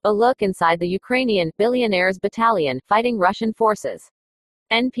A look inside the Ukrainian billionaires battalion fighting Russian forces.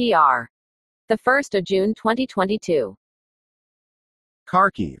 NPR. The 1st of June 2022.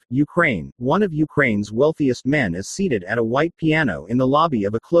 Kharkiv, Ukraine. One of Ukraine's wealthiest men is seated at a white piano in the lobby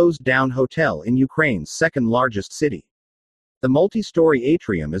of a closed-down hotel in Ukraine's second-largest city. The multi-story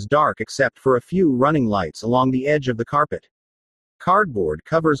atrium is dark except for a few running lights along the edge of the carpet. Cardboard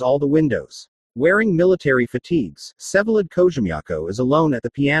covers all the windows. Wearing military fatigues, Vsevolod Kozhemyako is alone at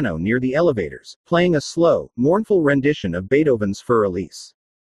the piano near the elevators, playing a slow, mournful rendition of Beethoven's Für Elise.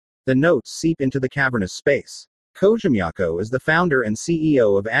 The notes seep into the cavernous space. Kozhemyako is the founder and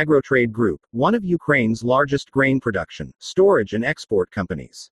CEO of Agrotrade Group, one of Ukraine's largest grain production, storage and export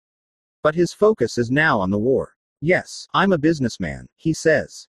companies. But his focus is now on the war. "Yes, I'm a businessman," he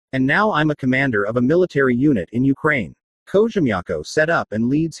says. "And now I'm a commander of a military unit in Ukraine." Kozhemyako set up and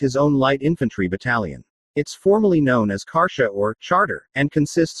leads his own light infantry battalion. It's formally known as Karsha or Charter, and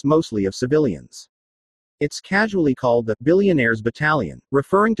consists mostly of civilians. It's casually called the billionaire's battalion,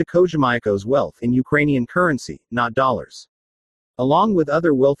 referring to Kozhemyako's wealth in Ukrainian currency, not dollars. Along with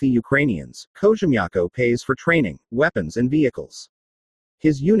other wealthy Ukrainians, Kozhemyako pays for training, weapons and vehicles.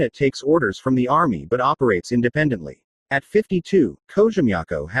 His unit takes orders from the army but operates independently. At 52,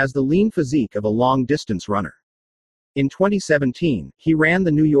 Kozhemyako has the lean physique of a long-distance runner. In 2017, he ran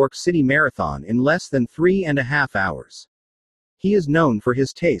the New York City Marathon in less than 3.5 hours. He is known for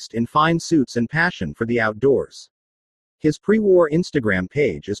his taste in fine suits and passion for the outdoors. His pre-war Instagram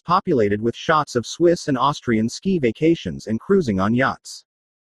page is populated with shots of Swiss and Austrian ski vacations and cruising on yachts.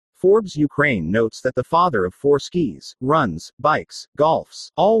 Forbes Ukraine notes that the father of 4 skis, runs, bikes, golfs,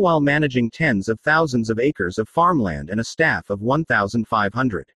 all while managing tens of thousands of acres of farmland and a staff of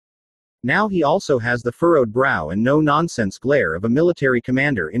 1,500. Now he also has the furrowed brow and no-nonsense glare of a military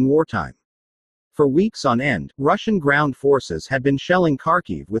commander in wartime. For weeks on end, Russian ground forces had been shelling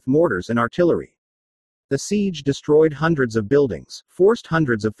Kharkiv with mortars and artillery. The siege destroyed hundreds of buildings, forced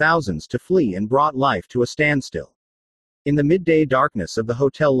hundreds of thousands to flee and brought life to a standstill. In the midday darkness of the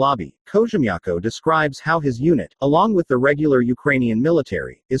hotel lobby, Kozhemyako describes how his unit, along with the regular Ukrainian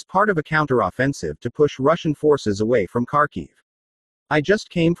military, is part of a counteroffensive to push Russian forces away from Kharkiv. "I just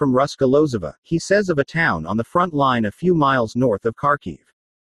came from Ruska-Lozova," he says of a town on the front line a few miles north of Kharkiv.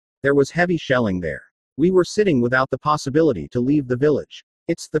 "There was heavy shelling there. We were sitting without the possibility to leave the village.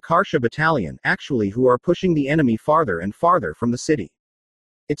 It's the Karsha battalion, actually, who are pushing the enemy farther and farther from the city.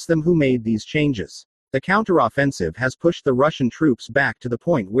 It's them who made these changes. The counteroffensive has pushed the Russian troops back to the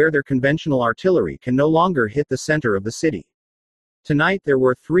point where their conventional artillery can no longer hit the center of the city. Tonight there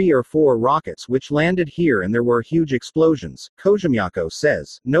were 3 or 4 rockets which landed here and there were huge explosions," Kozhemyako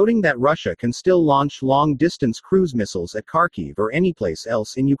says, noting that Russia can still launch long-distance cruise missiles at Kharkiv or anyplace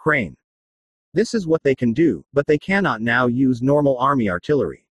else in Ukraine. "This is what they can do, but they cannot now use normal army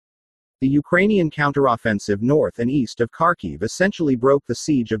artillery." The Ukrainian counteroffensive north and east of Kharkiv essentially broke the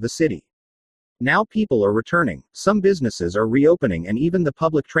siege of the city. Now people are returning, some businesses are reopening, and even the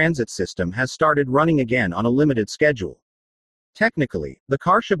public transit system has started running again on a limited schedule. Technically, the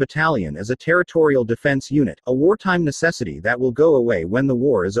Karsha battalion is a territorial defense unit, a wartime necessity that will go away when the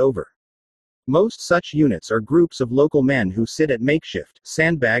war is over. Most such units are groups of local men who sit at makeshift,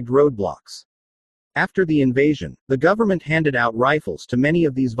 sandbagged roadblocks. After the invasion, the government handed out rifles to many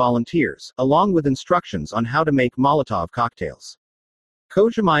of these volunteers, along with instructions on how to make Molotov cocktails.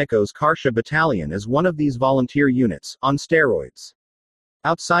 Kozhemyako's Karsha battalion is one of these volunteer units, on steroids.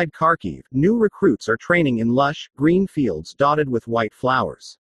 Outside Kharkiv, new recruits are training in lush, green fields dotted with white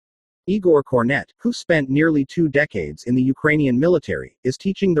flowers. Igor Kornet, who spent nearly 2 decades in the Ukrainian military, is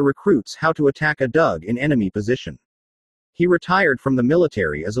teaching the recruits how to attack a dug in enemy position. He retired from the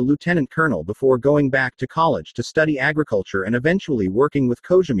military as a lieutenant colonel before going back to college to study agriculture and eventually working with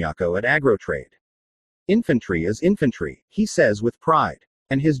Kozhemyako at Agrotrade. "Infantry is infantry," he says with pride.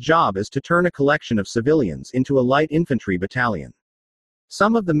 And his job is to turn a collection of civilians into a light infantry battalion.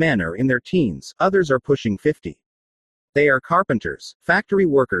 Some of the men are in their teens, others are pushing 50. They are carpenters, factory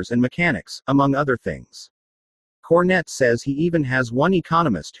workers and mechanics, among other things. Kornet says he even has one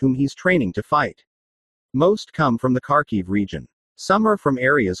economist whom he's training to fight. Most come from the Kharkiv region. Some are from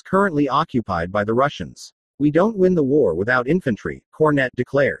areas currently occupied by the Russians. "We don't win the war without infantry," Kornet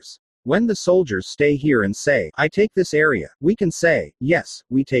declares. "When the soldiers stay here and say, 'I take this area,' we can say, 'Yes,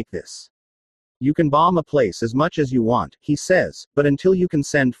 we take this.' You can bomb a place as much as you want," he says, "but until you can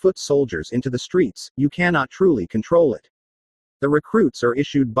send foot soldiers into the streets, you cannot truly control it." The recruits are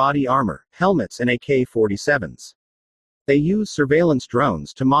issued body armor, helmets and AK-47s. They use surveillance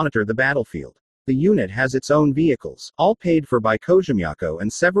drones to monitor the battlefield. The unit has its own vehicles, all paid for by Kozhemyako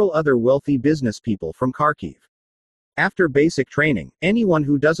and several other wealthy business people from Kharkiv. After basic training, anyone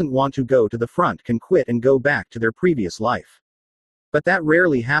who doesn't want to go to the front can quit and go back to their previous life. But that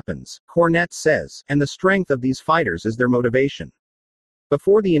rarely happens, Cornet says, and the strength of these fighters is their motivation.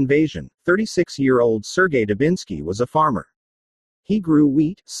 Before the invasion, 36-year-old Sergei Dubinsky was a farmer. He grew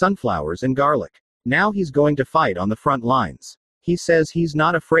wheat, sunflowers and garlic. Now he's going to fight on the front lines. He says he's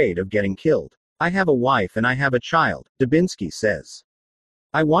not afraid of getting killed. I have a wife and I have a child, Dubinsky says.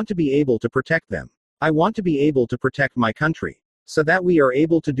 I want to be able to protect them. I want to be able to protect my country, so that we are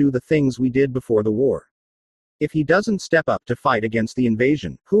able to do the things we did before the war. If he doesn't step up to fight against the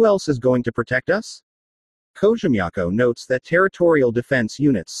invasion, who else is going to protect us? Kozhemyako notes that territorial defense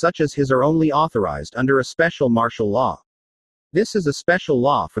units such as his are only authorized under a special martial law. This is a special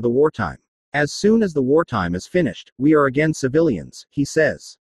law for the wartime. As soon as the wartime is finished, we are again civilians, he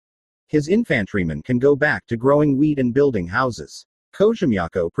says. His infantrymen can go back to growing wheat and building houses.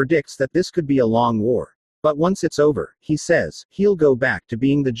 Kozhemyako predicts that this could be a long war. But once it's over, he says, he'll go back to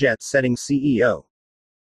being the jet-setting CEO.